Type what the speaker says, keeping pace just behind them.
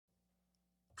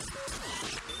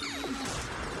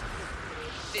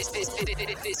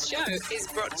This show is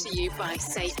brought to you by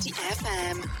Safety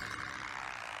FM.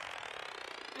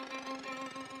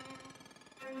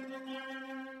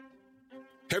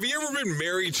 Have you ever been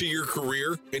married to your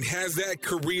career? And has that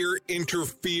career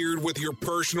interfered with your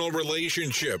personal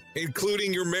relationship,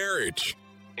 including your marriage?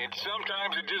 And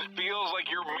sometimes it just feels like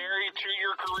you're married to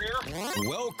your career?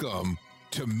 Welcome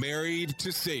to Married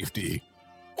to Safety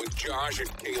with Josh and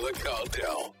Kayla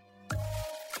Caldell.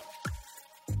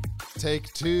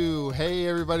 Take two. Hey,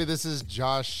 everybody, this is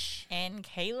Josh. And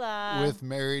Kayla. With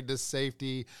Married to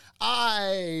Safety.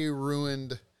 I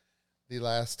ruined the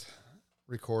last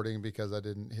recording because I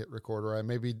didn't hit record, or I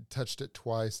maybe touched it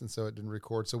twice, and so it didn't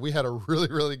record. So we had a really,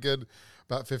 really good,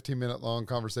 about 15-minute long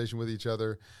conversation with each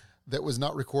other that was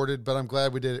not recorded, but I'm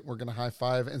glad we did it. We're going to high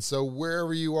five. And so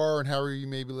wherever you are and however you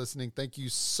may be listening, thank you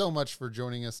so much for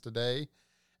joining us today.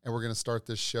 And we're going to start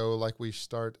this show like we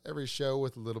start every show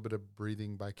with a little bit of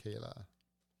breathing by Kayla.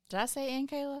 Did I say and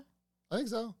Kayla? I think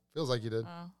so. Feels like you did.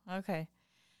 Oh, okay.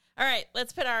 All right,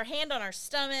 let's put our hand on our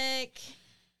stomach.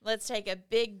 Let's take a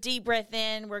big deep breath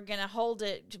in. We're going to hold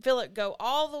it, feel it go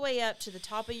all the way up to the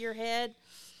top of your head.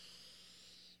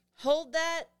 Hold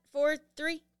that. 4,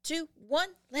 3, 2, 1.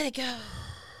 Let it go.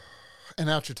 And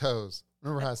out your toes.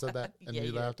 Remember how I said that? And Yeah,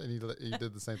 you yeah. laughed and you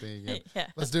did the same thing again. Yeah.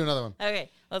 Let's do another one.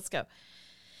 Okay, let's go.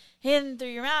 In through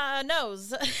your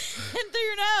nose. In through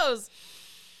your nose.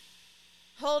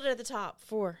 Hold it at the top.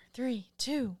 4, 3,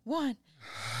 2, 1.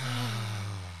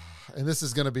 And this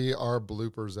is going to be our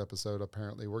bloopers episode,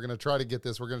 apparently. We're going to try to get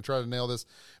this. We're going to try to nail this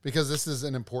because this is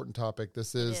an important topic.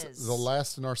 This is the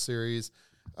last in our series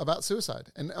about suicide.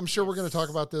 And I'm sure we're going to talk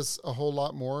about this a whole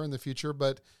lot more in the future.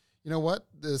 But you know what?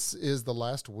 This is the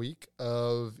last week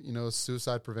of,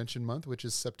 Suicide Prevention Month, which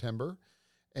is September.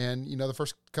 And, the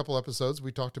first couple episodes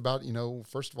we talked about,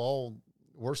 first of all,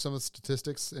 what are some of the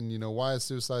statistics and, why is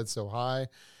suicide so high?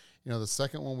 The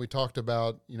second one we talked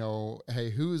about, hey,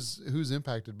 who's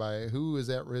impacted by it? Who is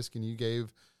at risk? And you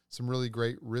gave some really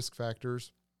great risk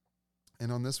factors.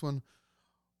 And on this one,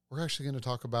 we're actually going to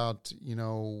talk about,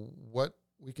 what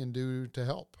we can do to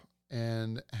help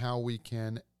and how we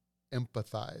can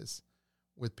empathize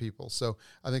with people. So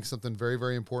I think something very,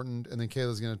 very important. And then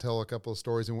Kayla's going to tell a couple of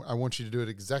stories. And I want you to do it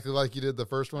exactly like you did the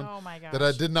first one. Oh, my gosh. That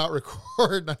I did not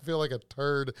record. And I feel like a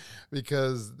turd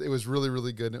because it was really,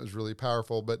 really good and it was really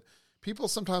powerful. But people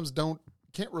sometimes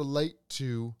can't relate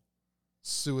to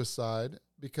suicide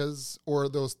or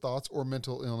those thoughts or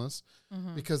mental illness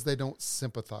because they don't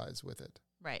sympathize with it.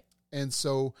 Right. And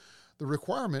so the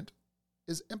requirement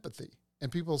is empathy.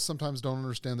 And people sometimes don't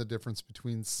understand the difference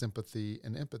between sympathy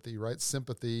and empathy, right?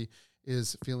 Sympathy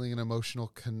is feeling an emotional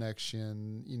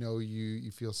connection. You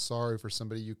feel sorry for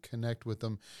somebody, you connect with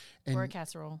them. And, or a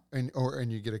casserole. And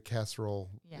you get a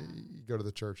casserole. Yeah. You go to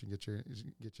the church and get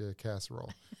you a casserole.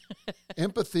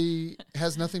 Empathy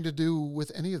has nothing to do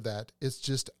with any of that. It's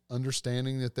just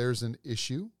understanding that there's an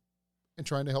issue and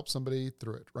trying to help somebody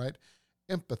through it, right?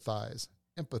 Empathize.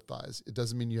 It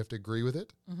doesn't mean you have to agree with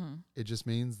it. Mm-hmm. It just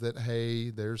means that,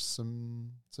 hey, there's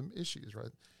some issues,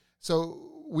 right?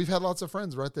 So we've had lots of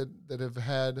friends, right, that have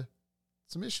had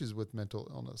some issues with mental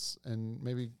illness, and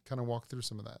maybe kind of walk through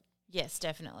some of that. Yes,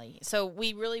 definitely. So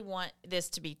we really want this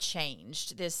to be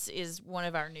changed. This is one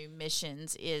of our new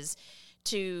missions, is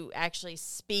to actually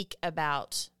speak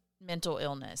about mental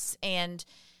illness. And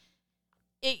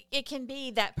It can be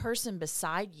that person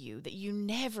beside you that you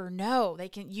never know.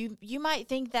 You might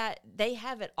think that they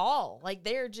have it all. Like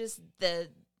they're just the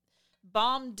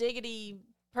bomb diggity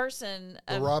person.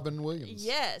 Robin Williams.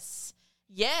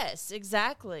 Yes,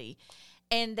 exactly.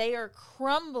 And they are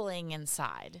crumbling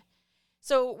inside.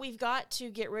 So we've got to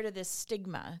get rid of this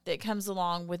stigma that comes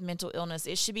along with mental illness.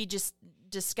 It should be just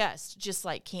discussed, just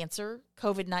like cancer,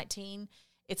 COVID-19.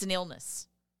 It's an illness.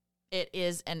 It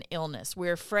is an illness.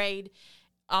 We're afraid.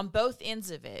 On both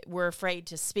ends of it, we're afraid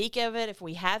to speak of it if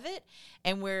we have it,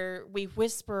 and we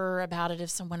whisper about it if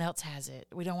someone else has it.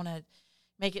 We don't want to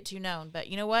make it too known, but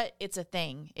you know what? It's a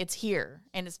thing. It's here,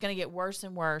 and it's going to get worse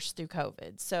and worse through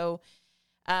COVID. So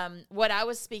what I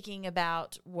was speaking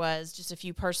about was just a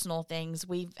few personal things.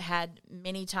 We've had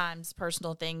many times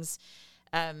personal things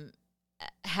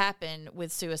happen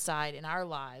with suicide in our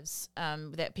lives,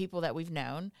 that people that we've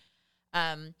known.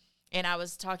 And I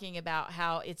was talking about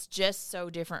how it's just so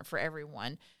different for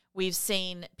everyone. We've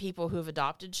seen people who have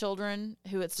adopted children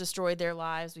who it's destroyed their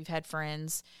lives. We've had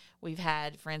friends who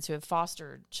have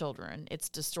fostered children. It's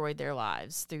destroyed their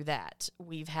lives through that.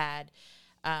 We've had,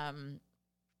 and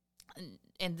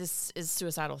this is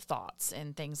suicidal thoughts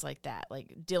and things like that,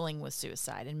 like dealing with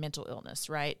suicide and mental illness,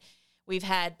 right? We've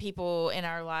had people in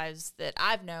our lives that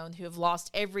I've known who have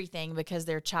lost everything because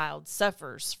their child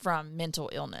suffers from mental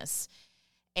illness.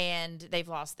 And they've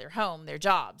lost their home, their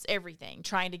jobs, everything,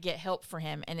 trying to get help for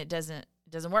him, and it doesn't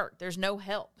work. There's no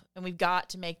help. And we've got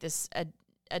to make this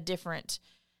a different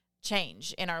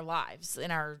change in our lives,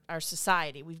 in our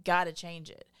society. We've got to change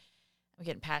it. I'm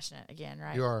getting passionate again,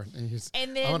 right? You are.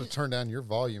 And then, I want to turn down your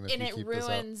volume if you keep this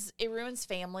up. It ruins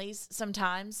families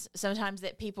sometimes. Sometimes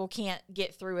that people can't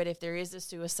get through it if there is a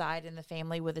suicide in the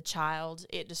family with a child.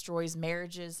 It destroys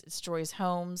marriages. It destroys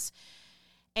homes.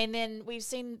 And then we've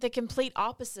seen the complete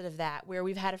opposite of that, where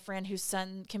we've had a friend whose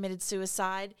son committed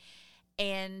suicide,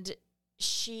 and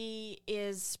she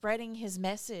is spreading his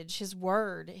message, his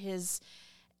word, his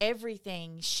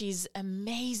everything. She's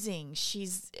amazing.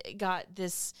 She's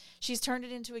turned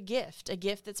it into a gift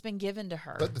that's been given to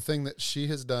her. But the thing that she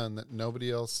has done that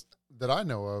nobody else that I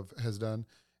know of has done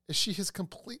is she has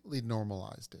completely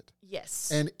normalized it.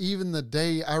 Yes. And even the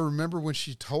day, I remember when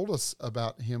she told us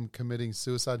about him committing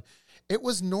suicide, it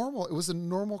was normal. It was a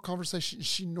normal conversation.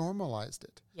 She normalized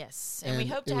it. Yes. And we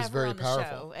hope to have her on the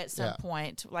show at some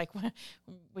point, like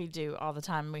we do all the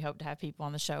time. We hope to have people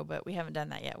on the show, but we haven't done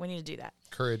that yet. We need to do that.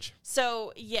 Courage.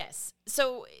 So, yes.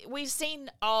 So we've seen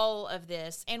all of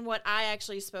this. And what I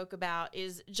actually spoke about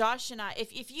is Josh and I,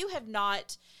 if you have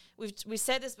not, we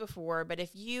said this before, but if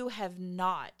you have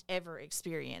not ever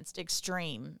experienced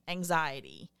extreme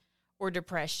anxiety or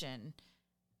depression,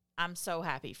 I'm so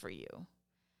happy for you.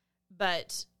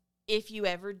 But if you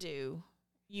ever do,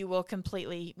 you will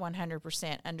completely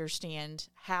 100% understand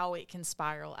how it can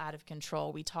spiral out of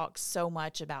control. We talk so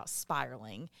much about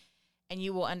spiraling, and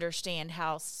you will understand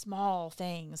how small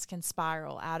things can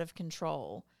spiral out of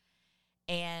control.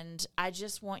 And I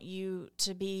just want you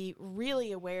to be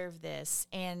really aware of this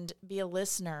and be a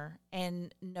listener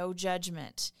and no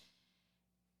judgment.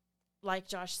 Like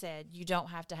Josh said, you don't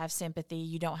have to have sympathy.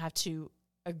 You don't have to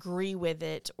agree with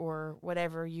it or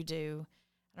whatever you do.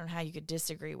 I don't know how you could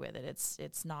disagree with it.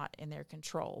 It's not in their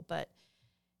control, but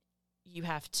you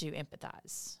have to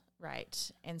empathize,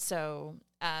 right? And so,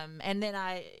 and then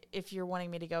if you're wanting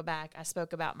me to go back, I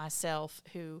spoke about myself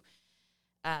who,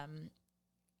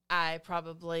 I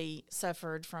probably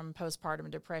suffered from postpartum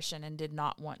depression and did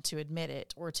not want to admit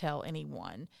it or tell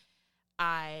anyone.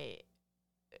 I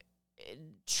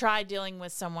tried dealing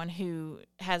with someone who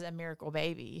has a miracle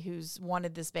baby, who's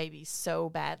wanted this baby so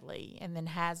badly and then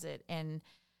has it. And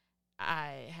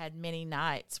I had many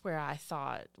nights where I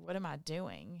thought, what am I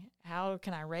doing? How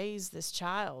can I raise this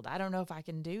child? I don't know if I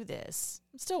can do this.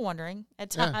 I'm still wondering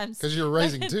at times. Because you were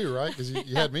raising two, right? Because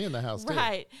you had me in the house too.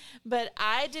 Right. But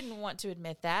I didn't want to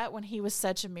admit that when he was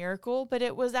such a miracle, but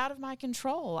it was out of my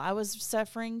control. I was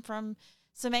suffering from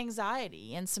some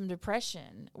anxiety and some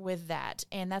depression with that.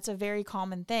 And that's a very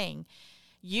common thing.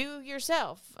 You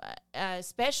yourself,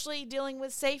 especially dealing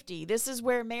with safety. This is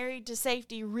where Married to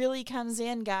Safety really comes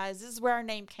in, guys. This is where our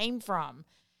name came from,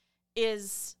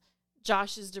 is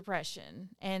Josh's depression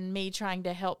and me trying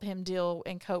to help him deal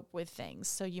and cope with things.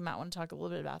 So you might want to talk a little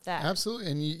bit about that.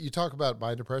 Absolutely. And you talk about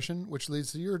my depression, which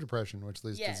leads to your depression, which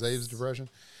leads to Zave's depression.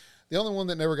 The only one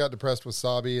that never got depressed was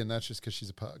Sabi, and that's just because she's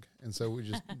a pug. And so we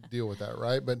just deal with that,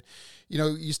 right? But,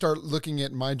 you start looking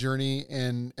at my journey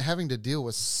and having to deal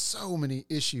with so many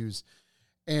issues.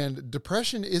 And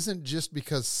depression isn't just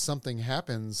because something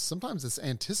happens. Sometimes it's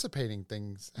anticipating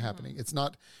things happening. It's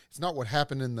not what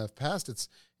happened in the past.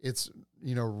 It's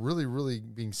really, really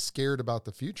being scared about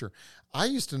the future. I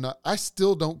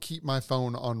still don't keep my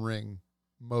phone on ring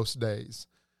most days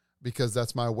because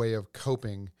that's my way of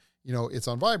coping. It's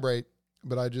on vibrate,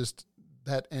 but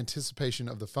that anticipation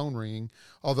of the phone ringing,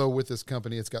 although with this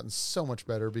company, it's gotten so much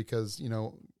better because,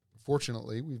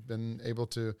 fortunately we've been able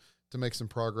to make some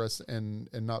progress and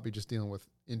not be just dealing with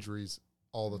injuries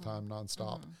all the time,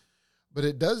 nonstop. But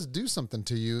it does do something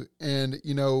to you. And,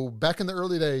 back in the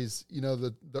early days,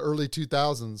 the early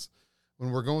 2000s,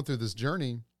 when we're going through this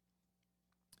journey,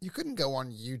 you couldn't go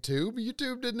on YouTube.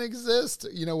 YouTube didn't exist,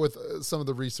 with some of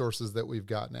the resources that we've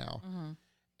got now.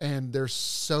 And there's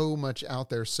so much out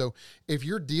there. So if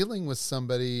you're dealing with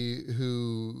somebody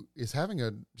who is having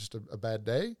just a bad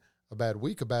day, a bad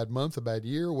week, a bad month, a bad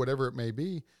year, whatever it may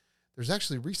be, there's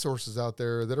actually resources out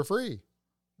there that are free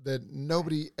that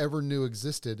nobody ever knew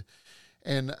existed.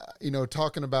 And,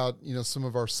 talking about, some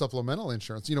of our supplemental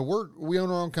insurance, we own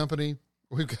our own company.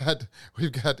 We've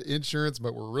got insurance,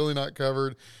 but we're really not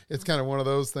covered. It's kind of one of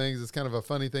those things. It's kind of a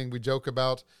funny thing we joke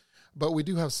about. But we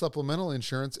do have supplemental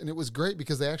insurance, and it was great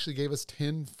because they actually gave us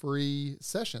 10 free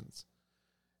sessions.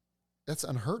 That's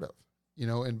unheard of,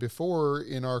 and before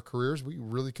in our careers, we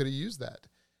really could have used that.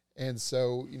 And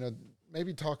so,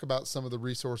 maybe talk about some of the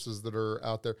resources that are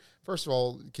out there. First of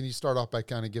all, can you start off by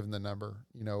kind of giving the number?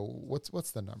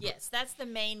 What's the number? Yes, that's the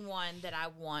main one that I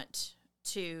want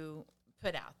to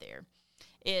put out there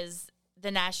is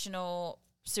the National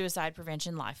Suicide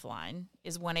Prevention Lifeline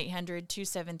is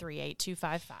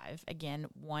 1-800-2738-255. Again,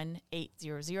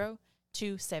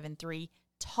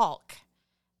 1-800-273-TALK.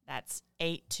 That's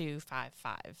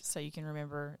 8255. So you can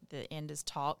remember the end is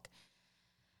TALK.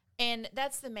 And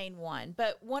that's the main one.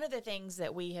 But one of the things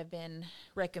that we have been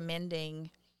recommending,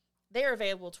 they're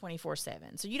available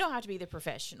 24/7. So you don't have to be the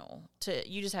professional.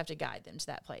 You just have to guide them to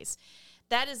that place.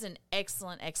 That is an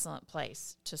excellent, excellent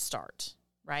place to start,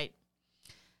 right?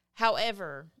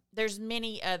 However, there's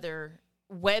many other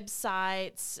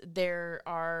websites. There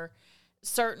are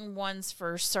certain ones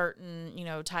for certain,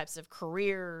 types of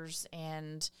careers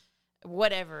and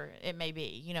whatever it may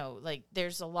be. Like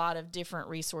there's a lot of different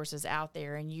resources out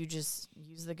there, and you just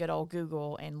use the good old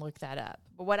Google and look that up.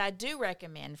 But what I do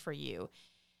recommend for you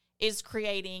is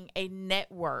creating a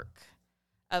network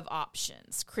of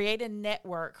options. Create a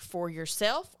network for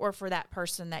yourself or for that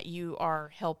person that you are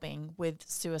helping with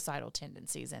suicidal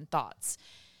tendencies and thoughts.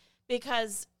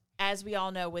 Because as we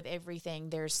all know, with everything,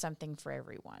 there's something for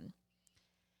everyone.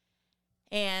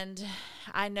 And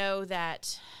I know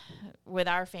that with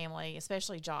our family,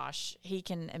 especially Josh, he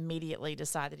can immediately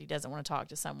decide that he doesn't want to talk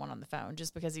to someone on the phone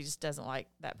just because he just doesn't like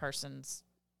that person's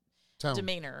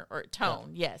demeanor or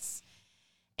tone. Yeah. Yes.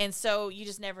 And so you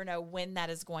just never know when that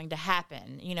is going to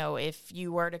happen. If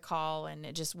you were to call and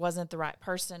it just wasn't the right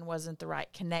person, wasn't the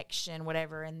right connection,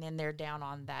 whatever, and then they're down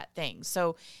on that thing.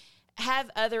 So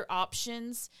have other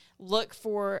options. Look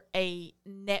for a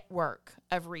network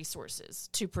of resources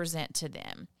to present to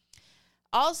them.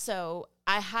 Also,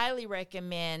 I highly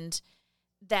recommend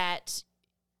that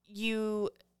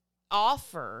you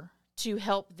offer to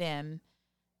help them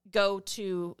go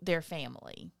to their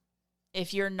family.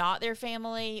 If you're not their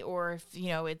family, or if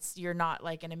you're not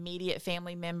like an immediate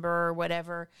family member or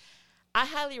whatever, I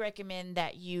highly recommend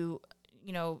that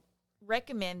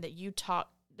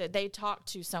that they talk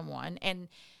to someone and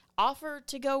offer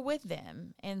to go with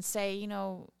them and say,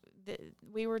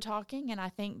 we were talking and I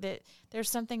think that there's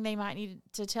something they might need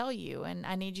to tell you and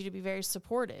I need you to be very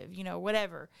supportive,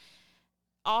 whatever.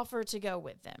 Offer to go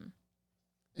with them.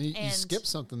 And you skipped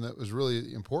something that was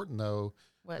really important, though,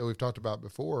 that we've talked about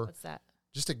before. What's that?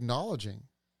 Just acknowledging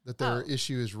that their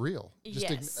issue is real.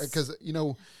 Yes. Because,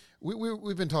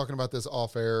 we've been talking about this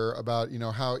off air about,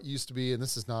 how it used to be, and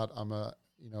this is not, I'm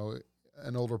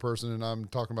an older person and I'm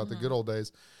talking about the good old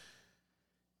days.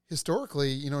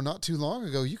 Historically, not too long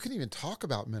ago, you couldn't even talk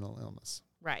about mental illness.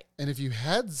 Right. And if you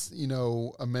had,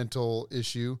 a mental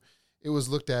issue, it was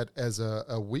looked at as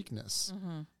a weakness.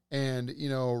 Mm-hmm. And,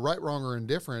 right, wrong, or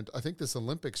indifferent, I think this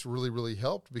Olympics really, really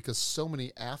helped because so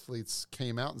many athletes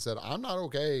came out and said, I'm not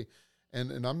okay.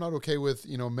 And I'm not okay with,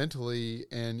 mentally.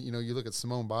 And, you look at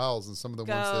Simone Biles and some of the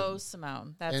ones that. Go,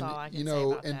 Simone. That's all I can say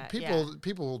about and that.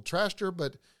 People trashed her,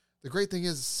 but the great thing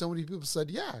is so many people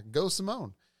said, yeah, go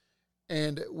Simone.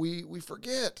 And we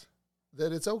forget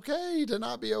that it's okay to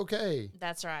not be okay.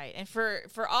 That's right. And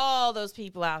for all those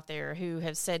people out there who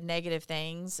have said negative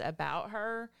things about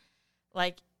her,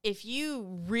 like, if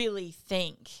you really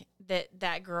think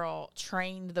that girl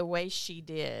trained the way she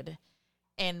did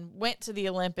and went to the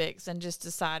Olympics and just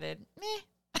decided,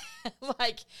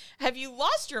 like, have you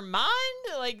lost your mind?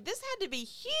 Like, this had to be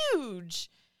huge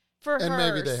for her.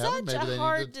 Maybe they haven't. Such a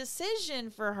hard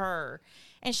decision for her.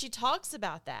 And she talks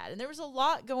about that. And there was a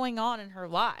lot going on in her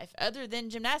life other than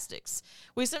gymnastics.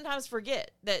 We sometimes forget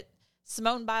that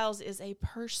Simone Biles is a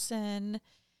person.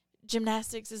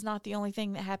 Gymnastics is not the only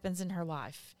thing that happens in her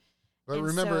life. But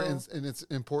remember, and it's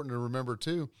important to remember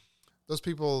too, those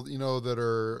people, that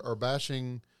are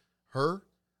bashing her,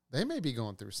 they may be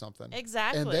going through something.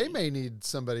 Exactly. And they may need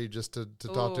somebody just to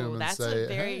talk to them and say, that's a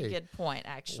very good point,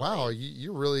 actually. Wow,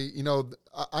 you really,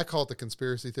 I call it the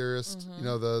conspiracy theorists,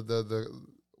 mm-hmm.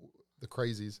 The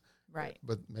crazies. Right.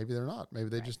 But maybe they're not. Maybe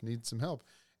they just need some help.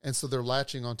 And so they're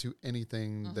latching onto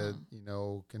anything mm-hmm. that,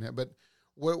 can help. But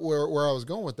where I was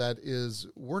going with that is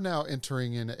we're now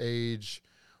entering an age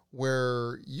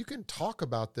where you can talk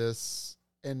about this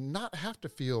and not have to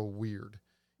feel weird.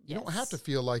 You don't have to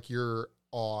feel like you're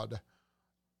odd.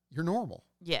 You're normal.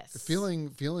 Yes.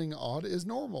 Feeling odd is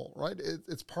normal, right?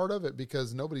 It's part of it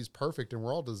because nobody's perfect and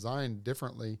we're all designed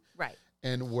differently. Right.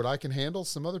 And what I can handle,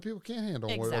 some other people can't handle.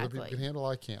 Exactly. What other people can handle,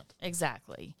 I can't.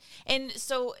 Exactly. And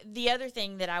so the other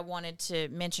thing that I wanted to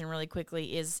mention really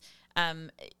quickly is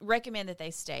recommend that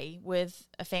they stay with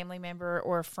a family member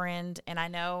or a friend. And I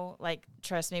know,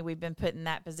 trust me, we've been put in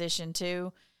that position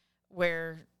too,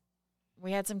 where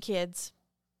we had some kids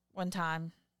one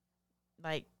time,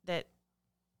 like, that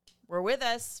were with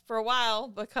us for a while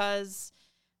because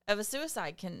of a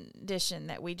suicide condition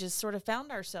that we just sort of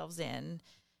found ourselves in.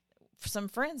 Some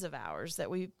friends of ours that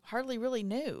we hardly really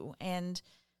knew.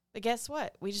 But guess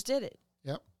what? We just did it.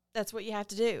 Yep. That's what you have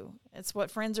to do. It's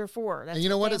what friends are for. That's and you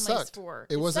know what? It family's sucked. For.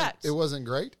 It sucked. wasn't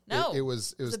great. No. It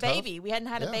was a tough. baby. We hadn't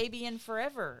had a baby in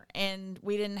forever, and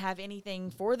we didn't have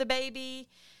anything for the baby.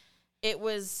 It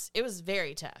was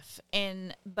very tough.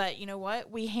 But you know what?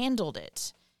 We handled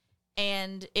it.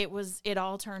 And it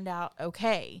all turned out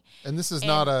okay. And this is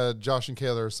not a Josh and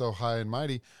Kayla are so high and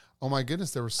mighty. Oh my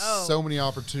goodness, there were so many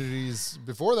opportunities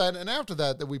before that and after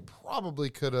that we probably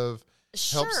could have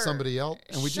helped somebody else,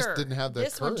 and we just didn't have the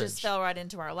courage. This one just fell right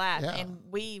into our lap, and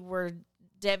we were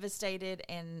devastated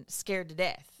and scared to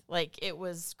death. Like, it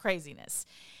was craziness.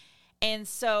 And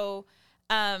so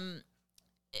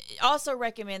also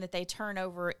recommend that they turn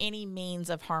over any means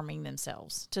of harming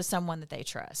themselves to someone that they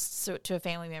trust, so to a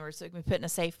family member, so it can be put in a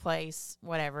safe place,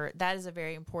 whatever. That is a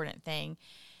very important thing.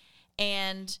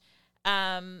 And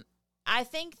I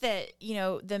think that,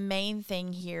 the main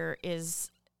thing here is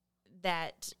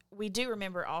that we do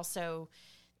remember also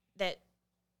that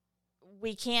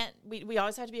we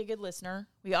always have to be a good listener.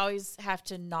 We always have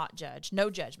to not judge. No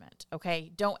judgment,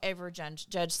 okay? Don't ever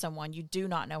judge someone. You do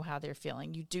not know how they're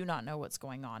feeling. You do not know what's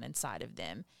going on inside of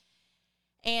them.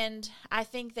 And I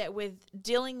think that with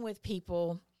dealing with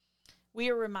people, we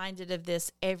are reminded of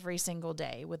this every single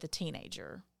day with a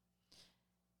teenager.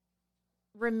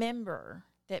 Remember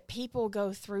that people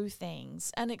go through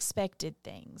things, unexpected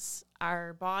things.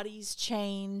 Our bodies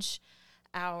change.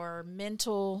 Our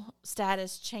mental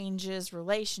status changes,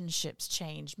 relationships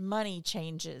change, money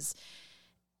changes,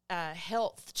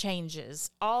 health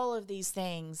changes. All of these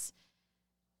things,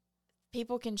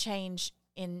 people can change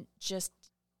in just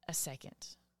a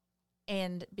second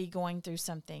and be going through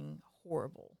something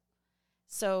horrible.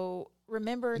 So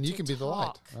remember and you can talk. Be the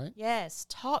light, right? Yes,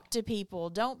 talk to people.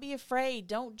 Don't be afraid.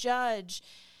 Don't judge.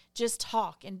 Just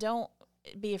talk, and don't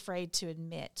be afraid to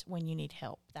admit when you need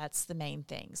help. That's the main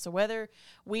thing. So whether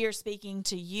we are speaking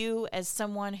to you as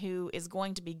someone who is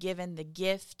going to be given the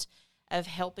gift of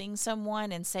helping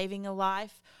someone and saving a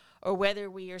life, or whether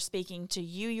we are speaking to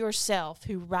you yourself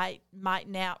who right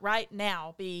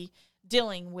now be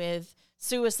dealing with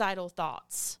suicidal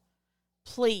thoughts,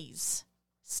 please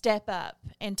step up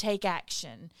and take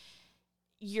action.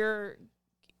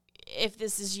 If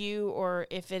this is you, or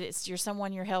if you're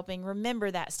someone you're helping, remember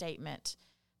that statement.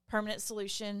 Permanent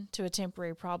solution to a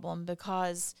temporary problem,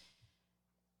 because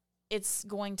it's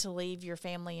going to leave your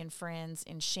family and friends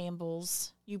in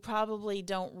shambles. You probably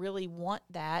don't really want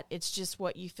that. It's just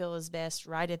what you feel is best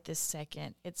right at this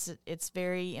second. It's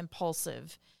very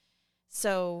impulsive.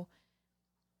 So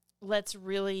let's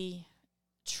really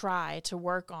try to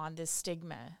work on this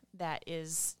stigma that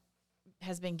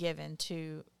has been given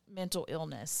to mental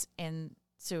illness and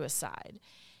suicide.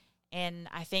 And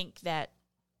I think that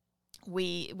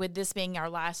with this being our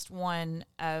last one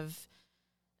of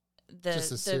the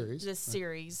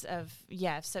series of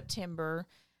September,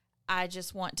 I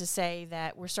just want to say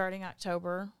that we're starting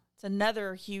October. It's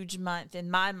another huge month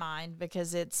in my mind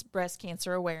because it's breast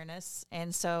cancer awareness,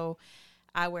 and so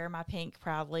I wear my pink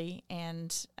proudly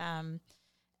and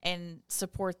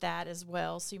support that as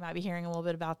well. So you might be hearing a little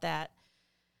bit about that.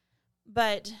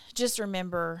 But just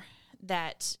remember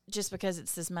that just because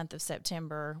it's this month of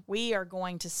September, we are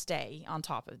going to stay on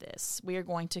top of this. We are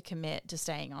going to commit to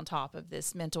staying on top of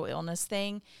this mental illness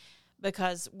thing,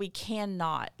 because we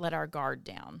cannot let our guard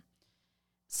down.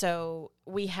 So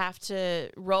we have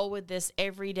to roll with this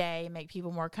every day, make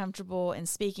people more comfortable in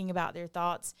speaking about their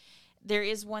thoughts. There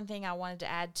is one thing I wanted to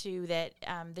add to that.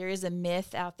 There is a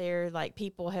myth out there, like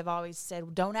people have always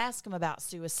said, don't ask them about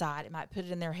suicide. It might put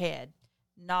it in their head.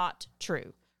 Not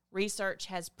true. Research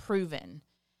has proven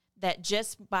that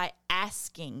just by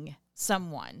asking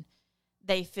someone,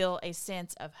 they feel a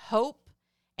sense of hope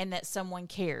and that someone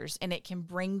cares, and it can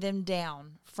bring them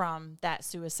down from that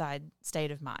suicide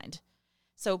state of mind.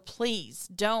 So please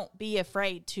don't be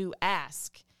afraid to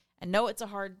ask. I know it's a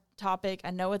hard topic.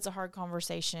 I know it's a hard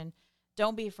conversation.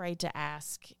 Don't be afraid to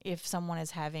ask if someone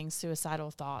is having suicidal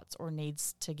thoughts or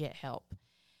needs to get help.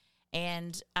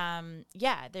 And,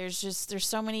 there's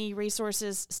so many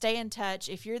resources. Stay in touch.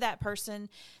 If you're that person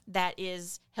that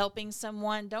is helping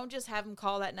someone, don't just have them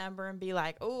call that number and be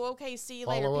like, oh, okay, see you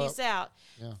later. Peace out.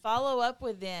 Yeah. Follow up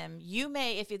with them.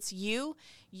 If it's you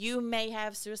may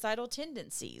have suicidal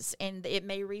tendencies and it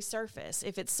may resurface.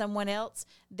 If it's someone else,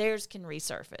 theirs can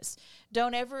resurface.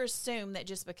 Don't ever assume that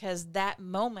just because that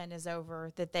moment is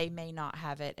over that they may not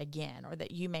have it again, or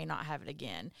that you may not have it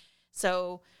again.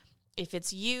 So if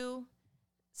it's you,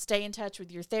 stay in touch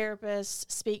with your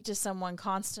therapist, speak to someone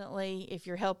constantly. If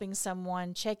you're helping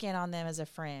someone, check in on them as a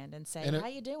friend and say, how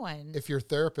you doing? If your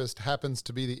therapist happens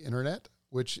to be the internet,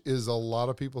 which is a lot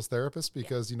of people's therapists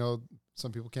because,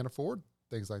 some people can't afford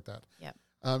things like that. Yep.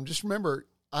 Just remember,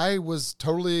 I was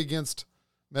totally against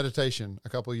meditation a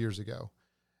couple of years ago,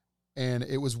 and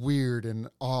it was weird and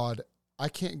odd. I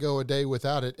can't go a day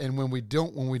without it. And when we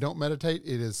don't meditate,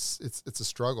 it's a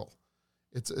struggle.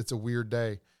 It's a weird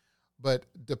day. But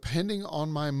depending on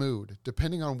my mood,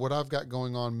 depending on what I've got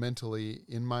going on mentally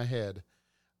in my head,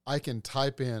 I can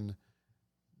type in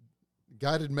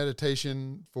guided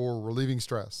meditation for relieving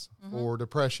stress, for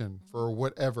depression, for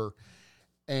whatever.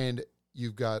 And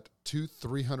you've got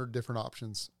 200-300 different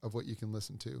options of what you can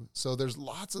listen to. So there's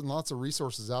lots and lots of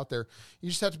resources out there. You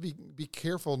just have to be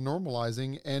careful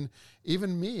normalizing. And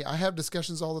even me, I have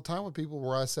discussions all the time with people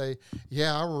where I say,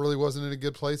 yeah, I really wasn't in a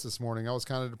good place this morning. I was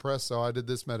kind of depressed, so I did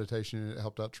this meditation and it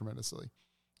helped out tremendously.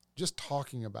 Just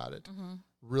talking about it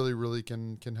really, really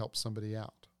can help somebody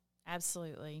out.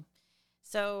 Absolutely.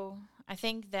 So I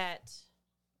think that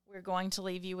we're going to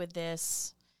leave you with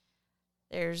this.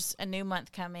 There's a new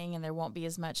month coming, and there won't be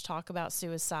as much talk about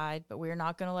suicide, but we're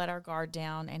not going to let our guard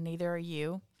down, and neither are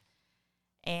you.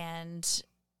 And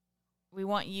we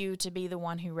want you to be the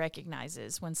one who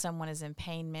recognizes when someone is in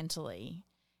pain mentally.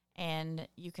 And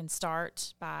you can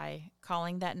start by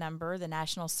calling that number, the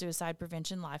National Suicide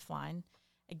Prevention Lifeline.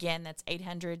 Again, that's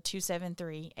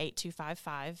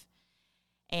 800-273-8255.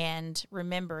 And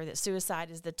remember that suicide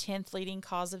is the 10th leading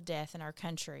cause of death in our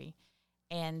country.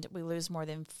 And we lose more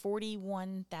than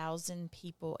 41,000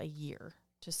 people a year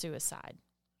to suicide.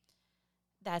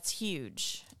 That's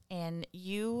huge. And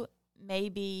you may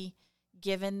be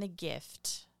given the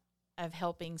gift of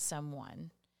helping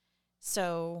someone.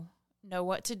 So know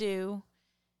what to do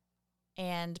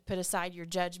and put aside your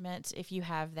judgment if you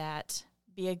have that.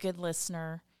 Be a good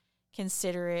listener.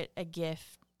 Consider it a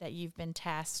gift that you've been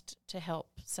tasked to help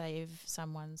save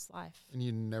someone's life. And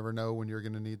you never know when you're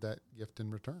going to need that gift in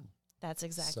return. That's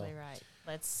exactly right.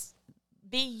 Let's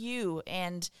be you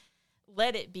and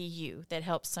let it be you that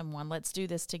helps someone. Let's do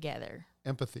this together.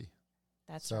 Empathy.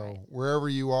 That's right. So wherever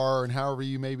you are and however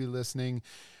you may be listening,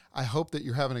 I hope that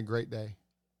you're having a great day.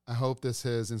 I hope this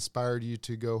has inspired you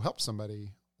to go help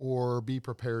somebody or be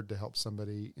prepared to help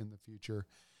somebody in the future.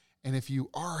 And if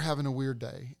you are having a weird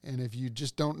day and if you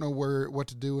just don't know what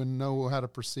to do and know how to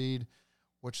proceed,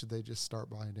 what should they just start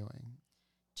by doing?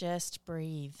 Just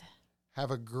breathe. Have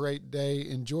a great day.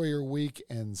 Enjoy your week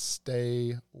and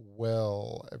stay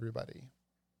well, everybody.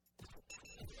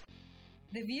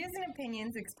 The views and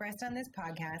opinions expressed on this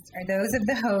podcast are those of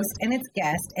the host and its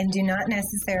guest and do not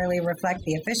necessarily reflect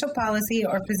the official policy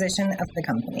or position of the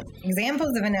company.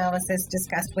 Examples of analysis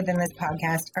discussed within this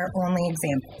podcast are only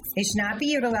examples. They should not be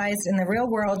utilized in the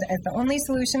real world as the only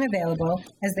solution available,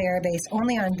 as they are based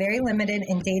only on very limited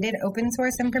and dated open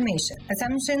source information.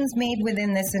 Assumptions made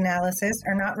within this analysis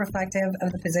are not reflective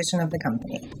of the position of the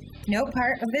company. No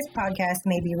part of this podcast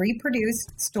may be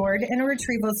reproduced, stored in a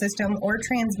retrieval system, or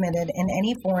transmitted in any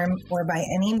form or by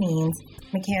any means,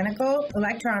 mechanical,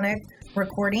 electronic,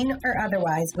 recording, or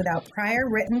otherwise, without prior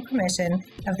written permission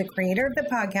of the creator of the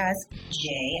podcast,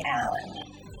 Jay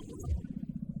Allen.